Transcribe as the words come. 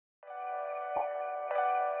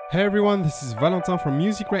Hey everyone, this is Valentin from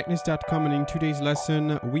musicrightness.com, and in today's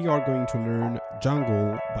lesson we are going to learn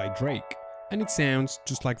Jungle by Drake, and it sounds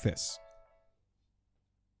just like this.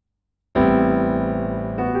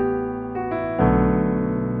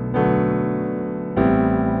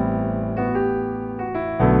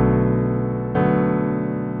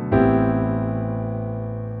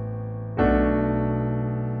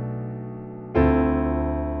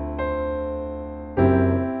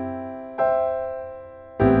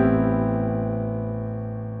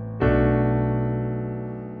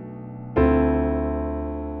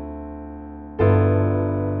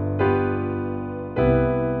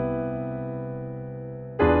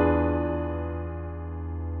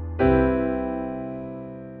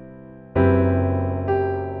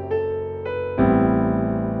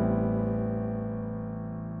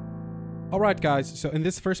 Alright guys, so in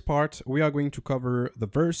this first part we are going to cover the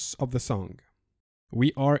verse of the song.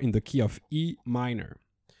 We are in the key of E minor.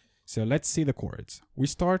 So let's see the chords. We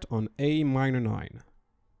start on A minor 9.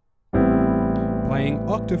 Playing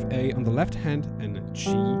octave A on the left hand and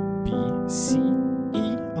G, B, C,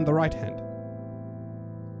 E on the right hand.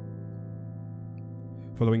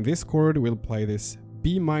 Following this chord we'll play this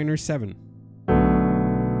B minor 7.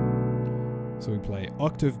 So we play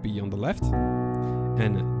octave B on the left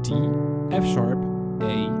and D, F sharp,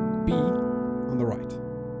 A, B on the right.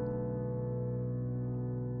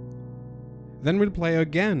 Then we'll play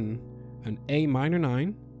again an A minor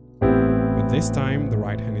 9, but this time the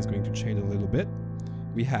right hand is going to change a little bit.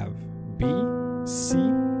 We have B, C,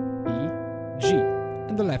 E, G,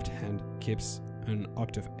 and the left hand keeps an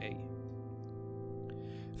octave A.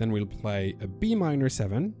 Then we'll play a B minor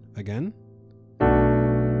 7 again.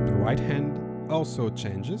 The right hand also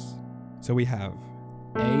changes, so we have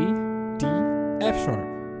A, D, F sharp,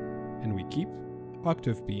 and we keep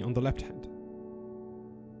octave B on the left hand.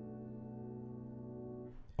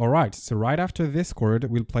 Alright, so right after this chord,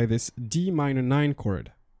 we'll play this D minor 9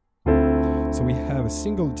 chord. So we have a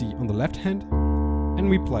single D on the left hand, and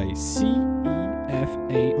we play C, E, F,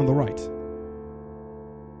 A on the right.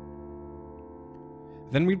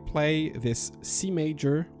 Then we'll play this C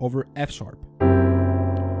major over F sharp.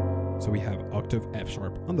 So we have octave F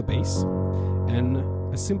sharp on the bass, and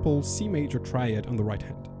a simple C major triad on the right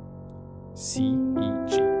hand. C, E,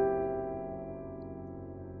 G.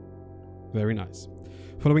 Very nice.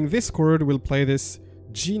 Following this chord, we'll play this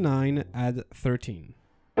G9 add 13.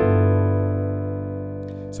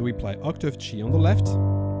 So we play octave G on the left,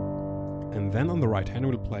 and then on the right hand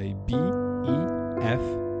we'll play B, E, F,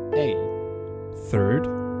 A. 3rd,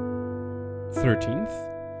 13th,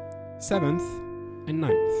 7th, and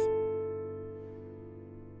 9th.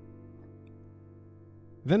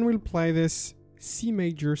 Then we'll play this C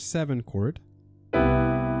major 7 chord,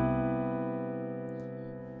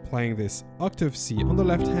 playing this octave C on the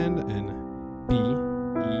left hand and B, E,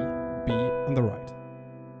 B on the right.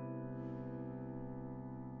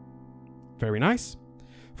 Very nice.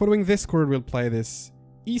 Following this chord, we'll play this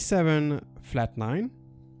E7 flat 9.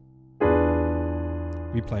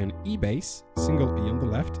 We play an E bass, single E on the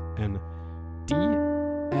left, and D,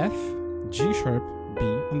 F, G sharp, B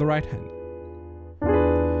on the right hand.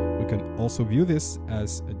 We can also view this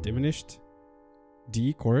as a diminished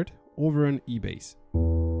D chord over an E bass.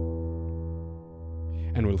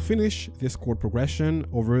 And we'll finish this chord progression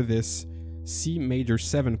over this C major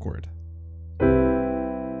 7 chord.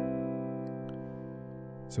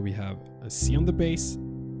 So we have a C on the bass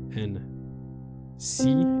and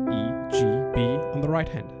C, E, G, B on the right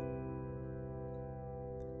hand.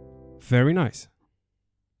 Very nice.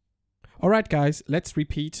 Alright guys, let's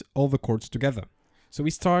repeat all the chords together. So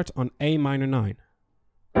we start on A minor 9.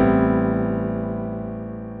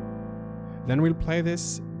 Then we'll play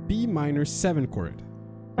this B minor 7 chord.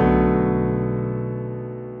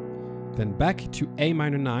 Then back to A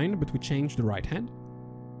minor 9, but we change the right hand.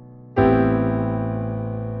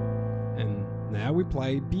 And now we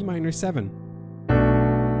play B minor 7.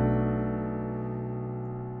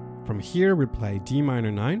 From here we play D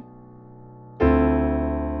minor 9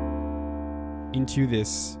 into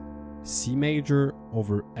this C major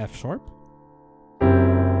over F sharp.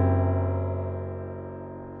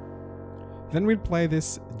 Then we'll play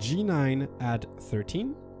this G9 add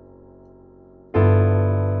 13.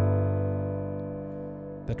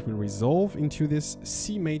 That will resolve into this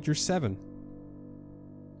C major 7.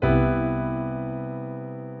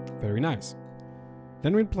 Very nice.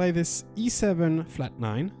 Then we'll play this E7 flat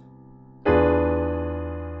 9.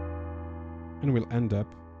 And we'll end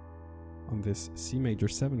up on this C major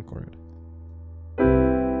 7 chord.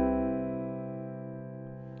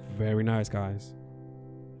 Very nice, guys.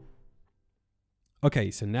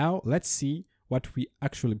 Okay, so now let's see what we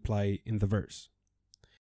actually play in the verse.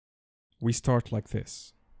 We start like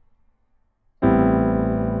this.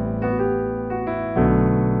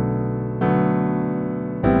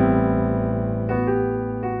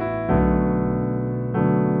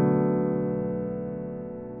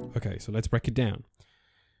 Okay, so let's break it down.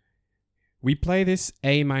 We play this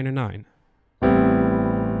A minor 9.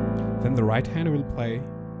 Then the right hand will play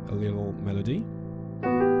a little melody.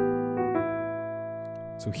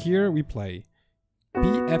 So here we play B,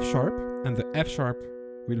 F sharp, and the F sharp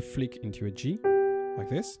will flick into a G, like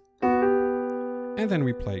this. And then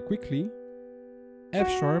we play quickly F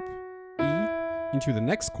sharp, E, into the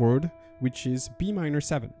next chord, which is B minor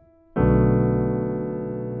 7.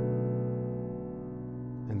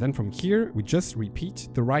 And then from here, we just repeat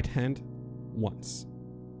the right hand once.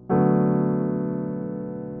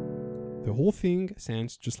 The whole thing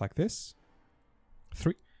sounds just like this.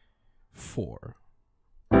 3, 4.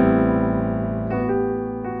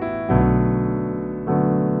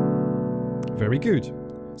 Very good.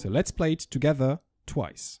 So let's play it together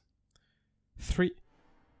twice. 3,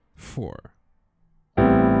 4.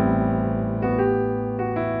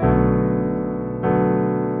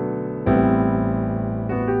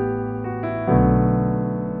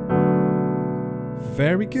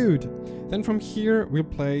 Very good. Then from here we'll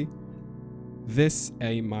play this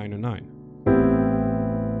A minor 9.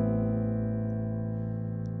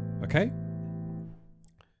 Okay?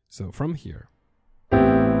 So from here.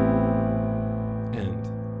 And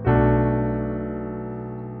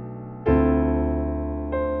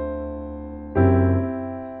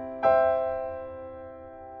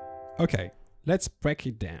okay, let's break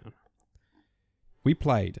it down. We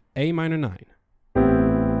played A minor 9.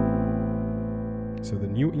 So the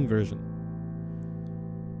new inversion.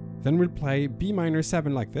 Then we'll play B minor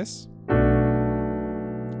 7 like this.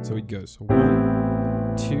 So it goes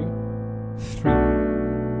 1, 2, 3,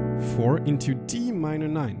 4 into D minor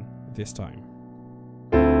 9 this time.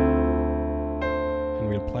 And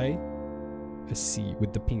we'll play a C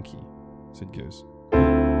with the pinky. So it goes.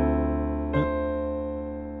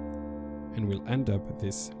 And we'll end up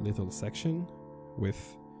this little section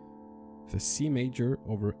with the C major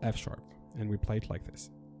over F sharp. And we play it like this.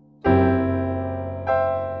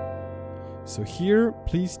 So here,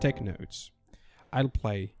 please take notes. I'll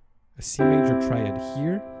play a C major triad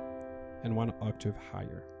here and 1 octave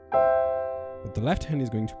higher. But the left hand is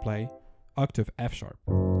going to play octave F sharp.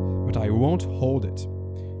 But I won't hold it.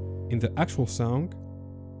 In the actual song,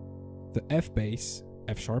 the F bass,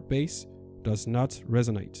 F sharp bass, does not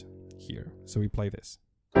resonate here. So we play this.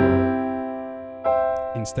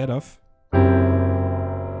 Instead of.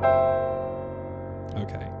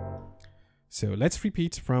 Okay. So let's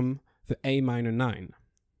repeat from the A minor 9.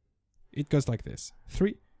 It goes like this.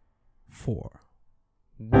 3, 4.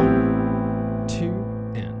 1, 2,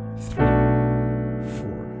 and 3,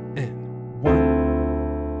 4, and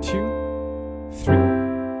 1, 2, 3,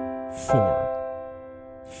 4.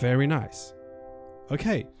 Very nice.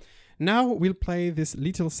 Okay, now we'll play this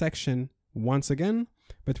little section once again,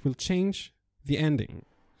 but we'll change the ending.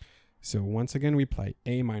 So once again, we play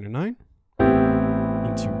A minor 9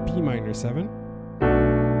 into B minor 7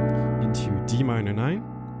 into D minor 9.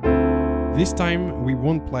 This time we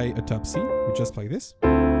won't play a top C, we just play this.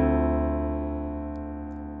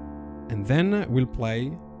 And then we'll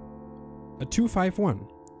play a 2-5-1.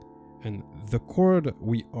 And the chord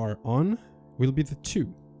we are on will be the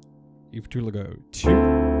 2. It will go 2,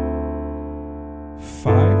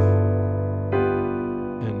 5,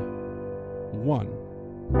 and 1.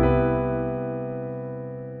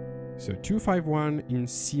 So 2-5-1 in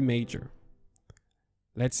C major.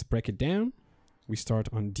 Let's break it down. We start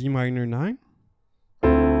on D minor 9.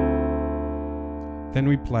 Then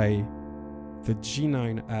we play the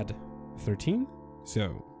G9 add 13.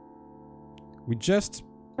 So we just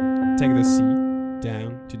take the C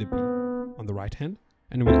down to the B on the right hand,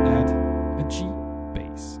 and we'll add a G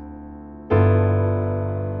bass.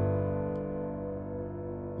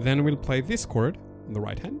 Then we'll play this chord on the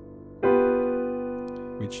right hand,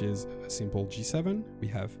 which is a simple G7. We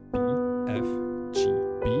have B, F, G,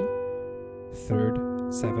 B, 3rd,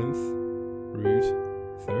 7th, root,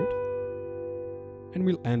 3rd. And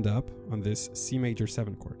we'll end up on this C major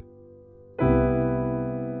 7 chord.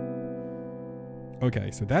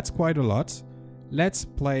 Okay, so that's quite a lot. Let's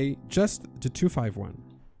play just the 2-5-1.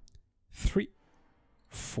 3,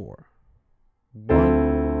 4.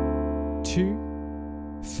 1, 2,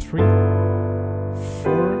 3,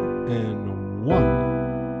 4, and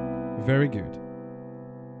 1. Very good.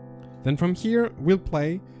 Then from here, we'll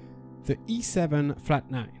play the E7 flat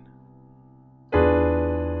 9.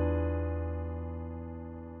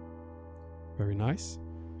 Very nice.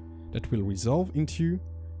 That will resolve into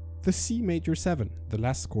the C major 7, the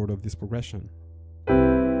last chord of this progression.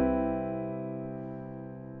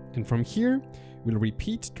 And from here, we'll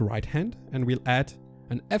repeat the right hand and we'll add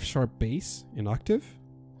an F sharp bass in octave.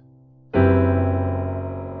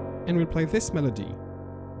 And we'll play this melody.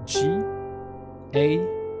 G, A,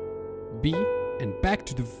 B, and back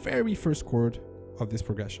to the very first chord of this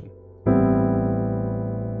progression.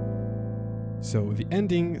 So the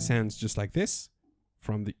ending sounds just like this,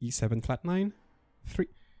 from the E7 flat 9, 3,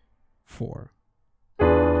 4.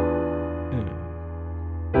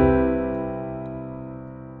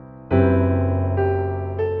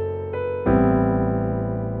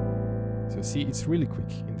 So see, it's really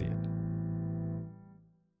quick in the end.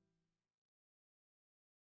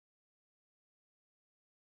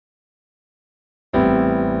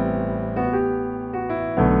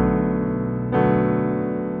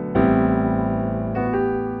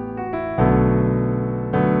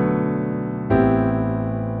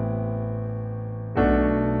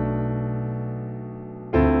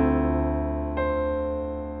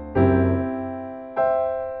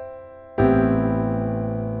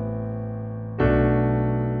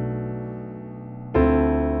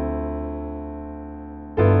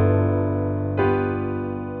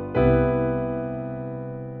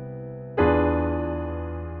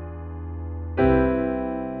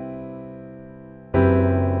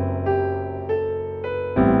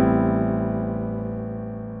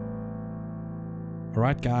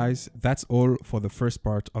 Alright guys, that's all for the first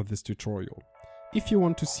part of this tutorial. If you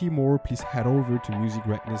want to see more, please head over to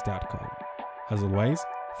musicgreatness.com. As always,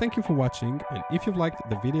 thank you for watching, and if you've liked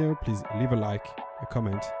the video, please leave a like, a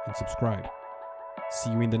comment, and subscribe.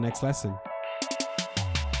 See you in the next lesson.